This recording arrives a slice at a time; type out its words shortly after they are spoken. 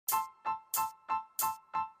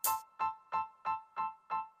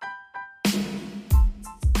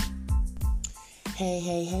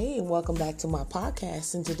Hey, and welcome back to my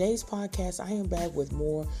podcast. In today's podcast, I am back with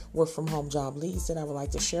more work from home job leads that I would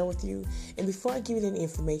like to share with you. And before I give you that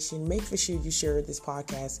information, make sure you share this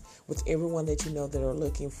podcast with everyone that you know that are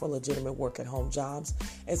looking for legitimate work at home jobs,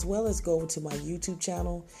 as well as go to my YouTube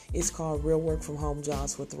channel. It's called Real Work from Home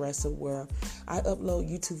Jobs with the rest of where I upload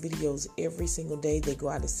YouTube videos every single day. They go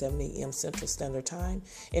out at 7 a.m. Central Standard Time.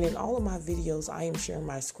 And in all of my videos, I am sharing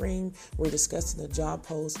my screen. We're discussing the job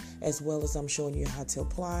post as well as I'm showing you how to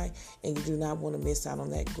apply, and you do not want to miss out on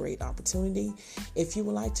that great opportunity. If you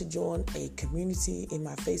would like to join a community in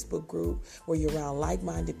my Facebook group where you're around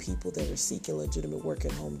like-minded people that are seeking legitimate work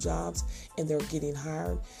at home jobs and they're getting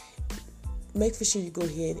hired, make sure you go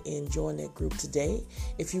ahead and join that group today.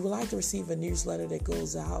 If you would like to receive a newsletter that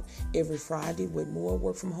goes out every Friday with more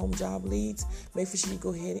work from home job leads, make sure you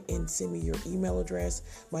go ahead and send me your email address.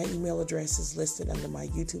 My email address is listed under my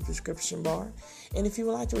YouTube description bar. And if you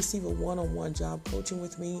would like to receive a one-on-one job coaching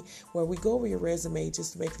with me where we go over your resume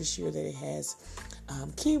just to make sure that it has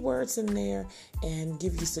keywords in there and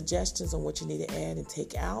give you suggestions on what you need to add and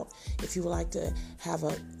take out. If you would like to have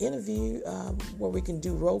an interview where we can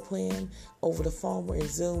do role playing over the phone or in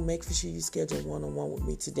Zoom, make sure you schedule one-on-one with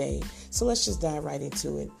me today. So let's just dive right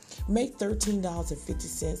into it. Make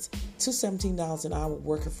 $13.50 to $17 an hour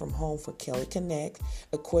working from home for Kelly Connect.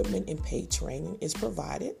 Equipment and paid training is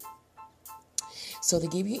provided. So to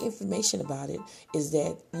give you information about it is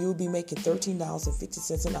that you'll be making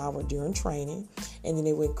 $13.50 an hour during training, and then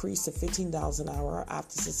it will increase to $15 an hour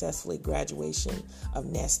after successfully graduation of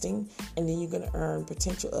nesting, and then you're going to earn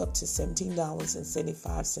potential up to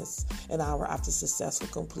 $17.75 an hour after successful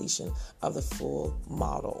completion of the full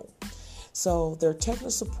model. So their technical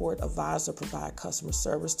support advisor provide customer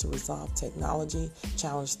service to resolve technology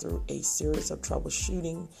challenge through a series of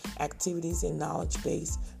troubleshooting activities in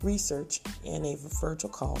knowledge-based research in a virtual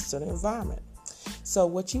call center environment. So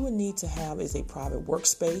what you would need to have is a private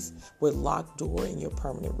workspace with locked door in your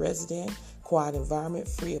permanent residence, quiet environment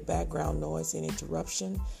free of background noise and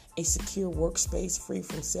interruption, a secure workspace free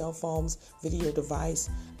from cell phones, video device,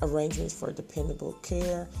 arrangements for dependable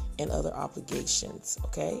care, and other obligations,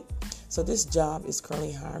 okay? So this job is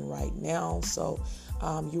currently hiring right now. So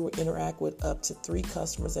you will interact with up to 3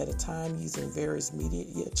 customers at a time using various media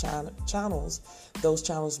channels. Those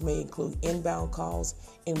channels may include inbound calls,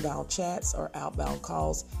 inbound chats, or outbound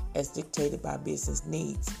calls as dictated by business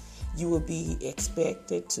needs. You will be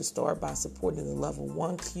expected to start by supporting the level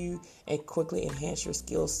 1 queue and quickly enhance your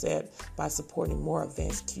skill set by supporting more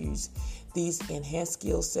advanced queues. These enhanced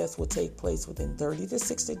skill sets will take place within 30 to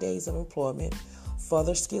 60 days of employment.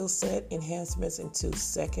 Further skill set enhancements into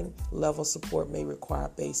second level support may require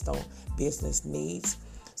based on business needs.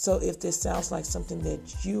 So if this sounds like something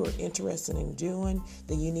that you are interested in doing,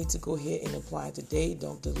 then you need to go ahead and apply today.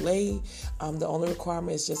 Don't delay. The only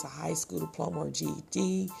requirement is just a high school diploma or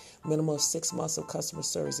GED, minimum of 6 months of customer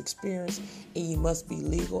service experience, and you must be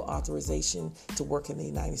legal authorization to work in the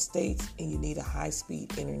United States, and you need a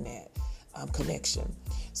high-speed internet connection.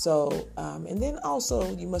 So, and then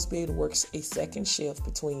also you must be able to work a second shift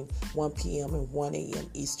between 1 p.m. and 1 a.m.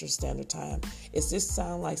 Eastern Standard Time. Does this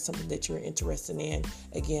sound like something that you're interested in?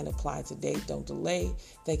 Again, apply today. Don't delay.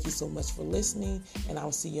 Thank you so much for listening, and I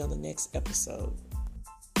will see you on the next episode.